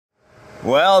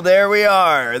Well, there we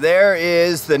are. There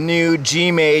is the new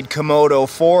GMade Komodo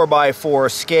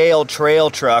 4x4 scale trail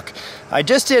truck. I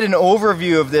just did an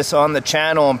overview of this on the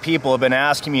channel and people have been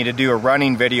asking me to do a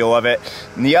running video of it.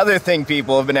 And the other thing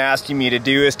people have been asking me to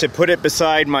do is to put it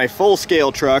beside my full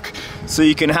scale truck so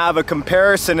you can have a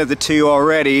comparison of the two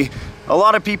already. A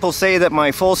lot of people say that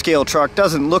my full scale truck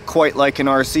doesn't look quite like an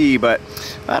RC, but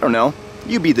I don't know.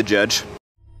 You be the judge.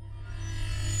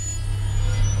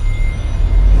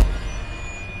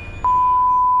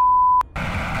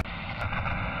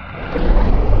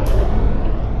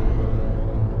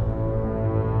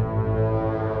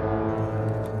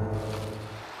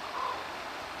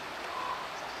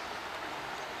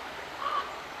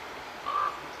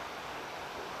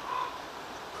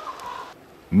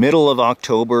 Middle of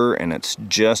October and it's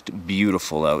just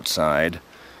beautiful outside.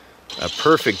 A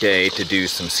perfect day to do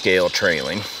some scale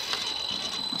trailing.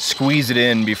 Squeeze it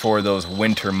in before those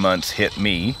winter months hit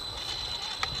me.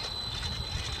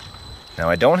 Now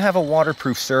I don't have a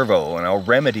waterproof servo and I'll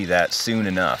remedy that soon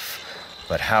enough.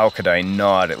 But how could I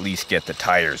not at least get the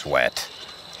tires wet?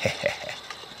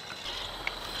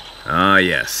 Ah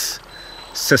yes,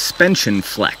 suspension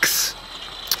flex.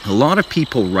 A lot of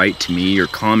people write to me or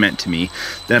comment to me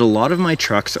that a lot of my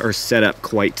trucks are set up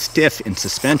quite stiff in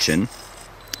suspension,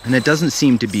 and it doesn't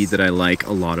seem to be that I like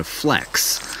a lot of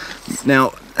flex.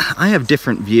 Now, I have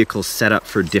different vehicles set up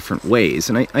for different ways,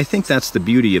 and I think that's the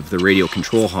beauty of the radio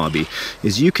control hobby,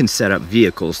 is you can set up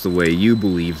vehicles the way you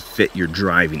believe fit your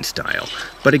driving style.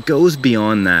 But it goes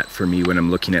beyond that for me when I'm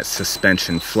looking at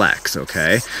suspension flex,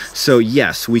 okay? So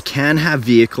yes, we can have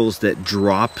vehicles that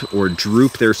drop or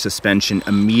droop their suspension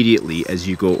immediately as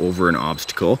you go over an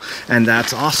obstacle, and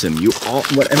that's awesome.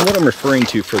 What I'm referring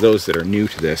to for those that are new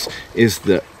to this is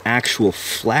the actual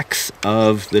flex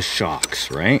of the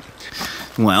shocks, right?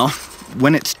 Well,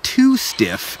 when it's too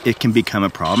stiff, it can become a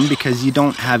problem because you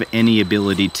don't have any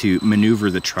ability to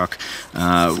maneuver the truck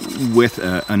with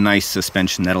a nice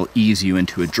suspension that'll ease you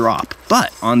into a drop.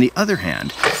 But on the other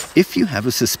hand, if you have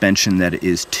a suspension that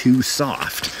is too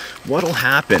soft, what'll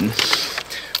happen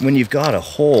when you've got a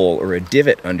hole or a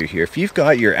divot under here, if you've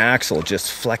got your axle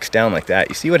just flexed down like that,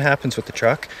 you see what happens with the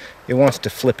truck? It wants to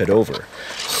flip it over.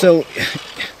 So,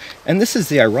 and this is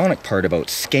the ironic part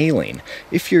about scaling.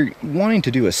 If you're wanting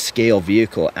to do a scale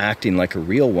vehicle acting like a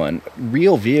real one,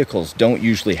 real vehicles don't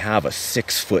usually have a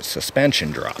 6-foot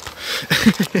suspension drop.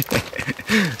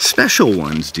 Special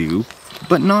ones do,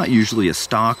 but not usually a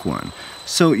stock one.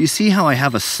 So you see how I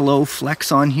have a slow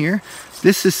flex on here?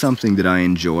 This is something that I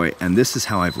enjoy, and this is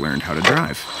how I've learned how to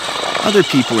drive. Other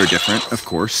people are different, of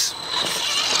course.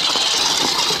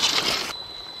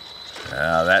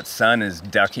 That sun is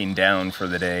ducking down for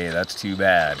the day. That's too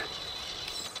bad.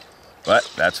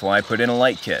 But that's why I put in a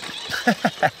light kit.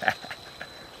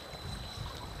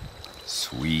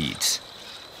 Sweet.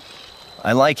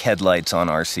 I like headlights on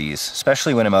RCs,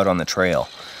 especially when I'm out on the trail.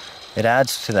 It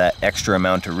adds to that extra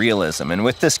amount of realism. And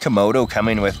with this Komodo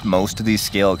coming with most of these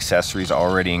scale accessories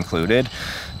already included,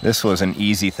 this was an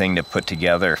easy thing to put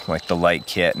together, like the light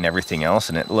kit and everything else,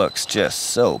 and it looks just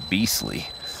so beastly.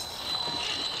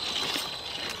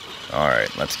 All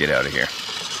right, let's get out of here.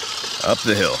 Up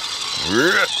the hill.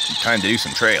 Time to do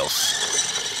some trails.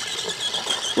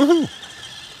 Woohoo!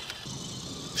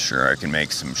 Sure, I can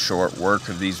make some short work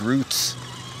of these routes.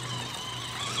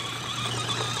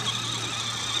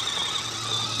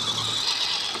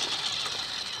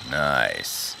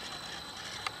 Nice.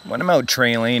 When I'm out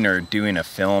trailing or doing a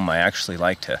film, I actually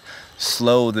like to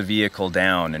slow the vehicle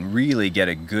down and really get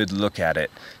a good look at it,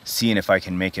 seeing if I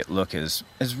can make it look as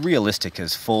realistic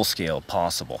as full scale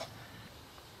possible.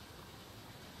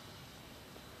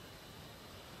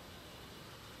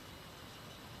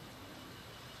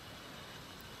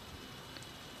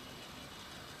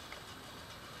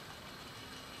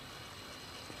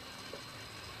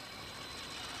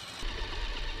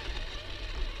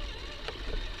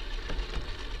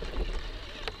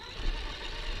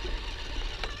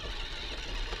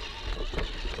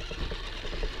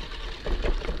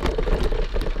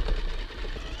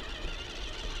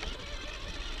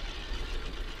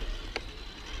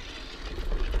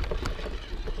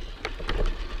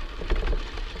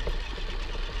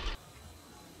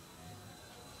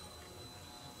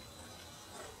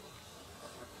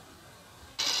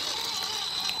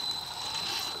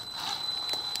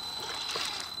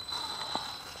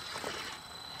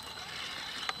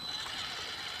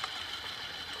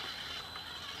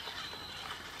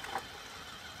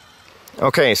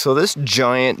 Okay, so this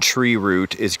giant tree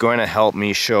root is going to help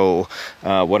me show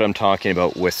what I'm talking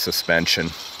about with suspension.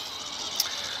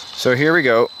 So here we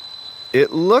go.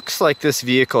 it looks like this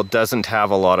vehicle doesn't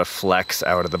have a lot of flex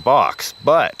out of the box,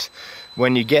 but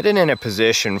when you get it in a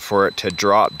position for it to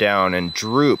drop down and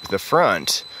droop the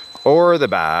front or the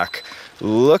back,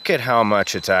 look at how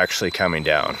much it's actually coming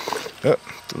down. Oh,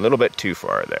 a little bit too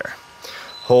far there.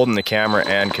 Holding the camera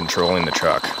and controlling the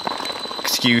truck.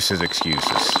 Excuses,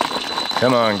 excuses.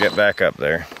 Come on, get back up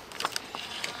there.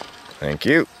 Thank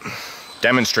you.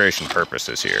 Demonstration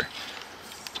purposes here.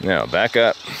 Now, back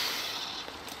up.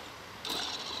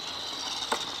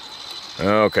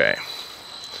 Okay.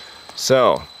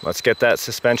 So, let's get that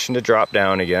suspension to drop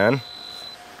down again.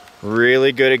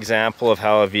 Really good example of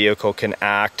how a vehicle can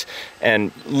act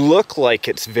and look like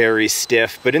it's very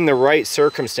stiff, but in the right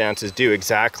circumstances do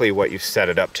exactly what you've set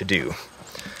it up to do.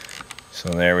 So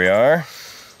there we are.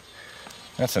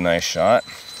 That's a nice shot.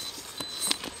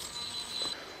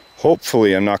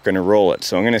 Hopefully I'm not going to roll it,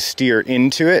 so I'm going to steer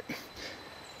into it.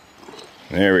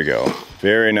 There we go.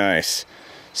 Very nice.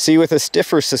 See, with a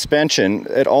stiffer suspension,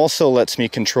 it also lets me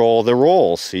control the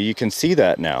roll. See, you can see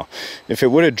that now. If it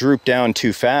would have drooped down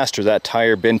too fast or that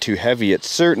tire been too heavy, it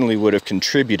certainly would have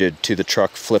contributed to the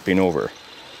truck flipping over.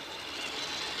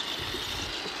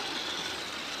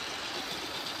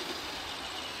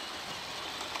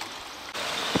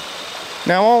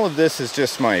 Now, all of this is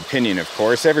just my opinion, of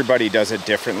course. Everybody does it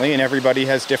differently and everybody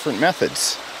has different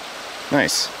methods.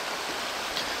 Nice.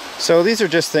 So these are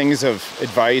just things of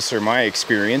advice or my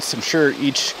experience. I'm sure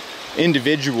each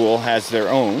individual has their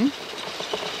own,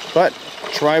 but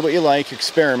try what you like,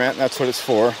 experiment, that's what it's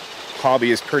for. Hobby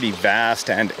is pretty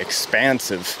vast and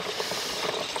expansive.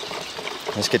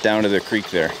 Let's get down to the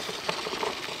creek there.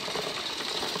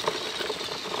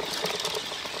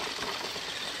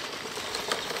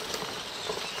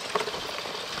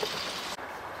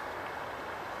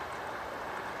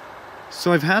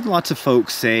 So I've had lots of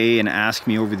folks say and ask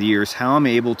me over the years how I'm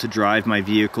able to drive my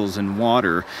vehicles in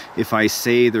water if I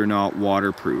say they're not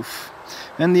waterproof.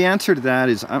 And the answer to that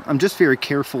is I'm just very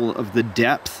careful of the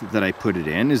depth that I put it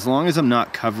in. As long as I'm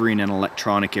not covering an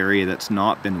electronic area that's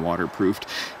not been waterproofed,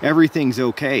 everything's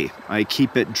okay. I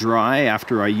keep it dry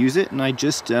after I use it, and I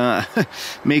just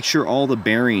make sure all the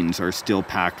bearings are still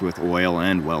packed with oil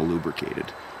and well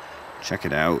lubricated. Check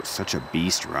it out, such a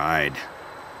beast ride.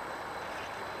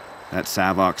 That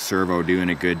Sawback servo doing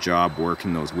a good job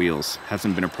working those wheels.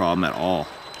 Hasn't been a problem at all.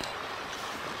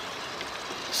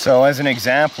 So as an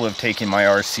example of taking my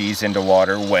RCs into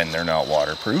water when they're not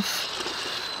waterproof,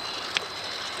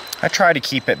 I try to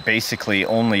keep it basically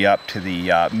only up to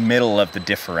the middle of the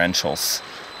differentials.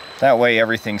 That way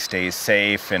everything stays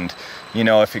safe, and you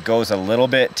know, if it goes a little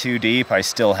bit too deep, I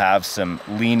still have some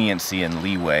leniency and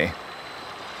leeway.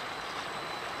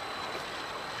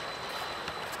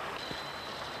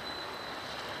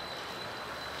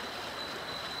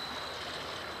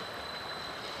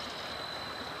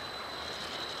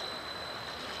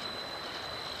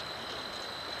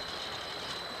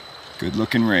 Good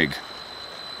looking rig.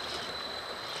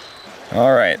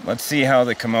 All right, let's see how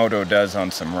the Komodo does on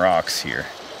some rocks here.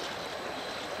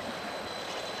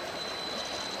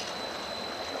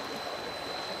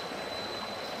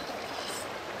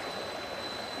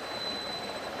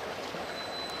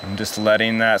 I'm just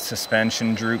letting that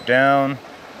suspension droop down.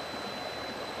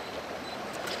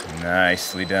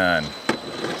 Nicely done.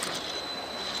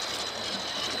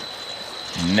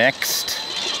 Next,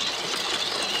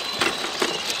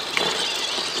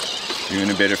 doing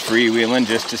a bit of freewheeling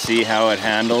just to see how it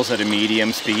handles at a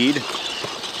medium speed.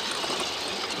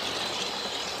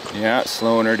 Yeah,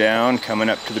 slowing her down, coming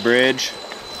up to the bridge.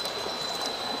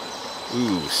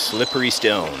 Ooh, slippery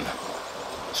stone.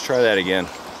 Let's try that again.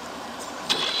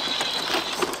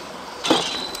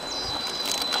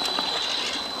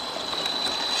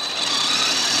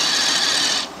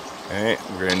 Okay,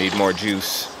 we're gonna need more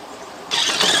juice.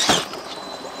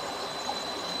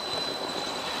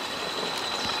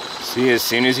 See, as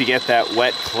soon as you get that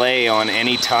wet clay on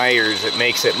any tires, it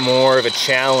makes it more of a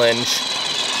challenge.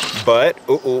 But,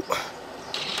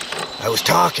 I was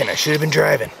talking, I should have been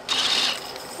driving.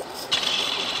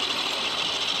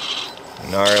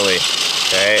 Gnarly.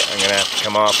 Okay, I'm gonna have to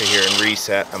come off of here and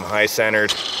reset. I'm high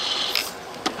centered.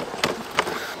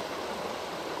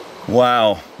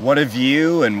 Wow, what a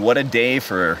view and what a day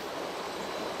for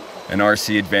an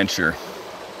RC adventure.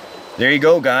 There you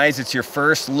go, guys. It's your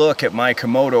first look at my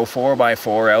Komodo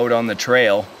 4x4 out on the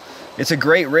trail. It's a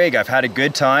great rig. I've had a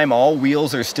good time. All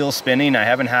wheels are still spinning. I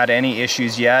haven't had any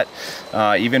issues yet.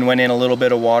 Even went in a little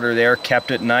bit of water there,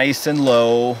 kept it nice and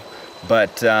low,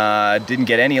 but didn't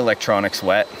get any electronics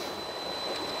wet.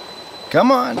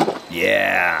 Come on.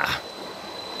 Yeah.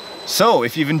 So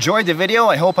if you've enjoyed the video,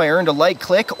 I hope I earned a like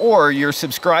click, or you're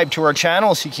subscribed to our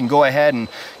channel so you can go ahead and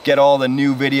get all the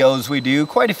new videos we do,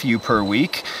 quite a few per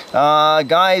week.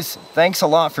 Guys, thanks a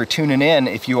lot for tuning in.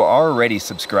 If you are already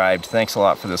subscribed, thanks a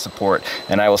lot for the support,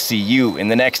 and I will see you in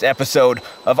the next episode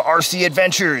of RC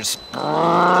Adventures.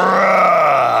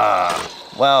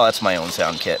 Well, that's my own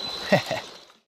sound kit.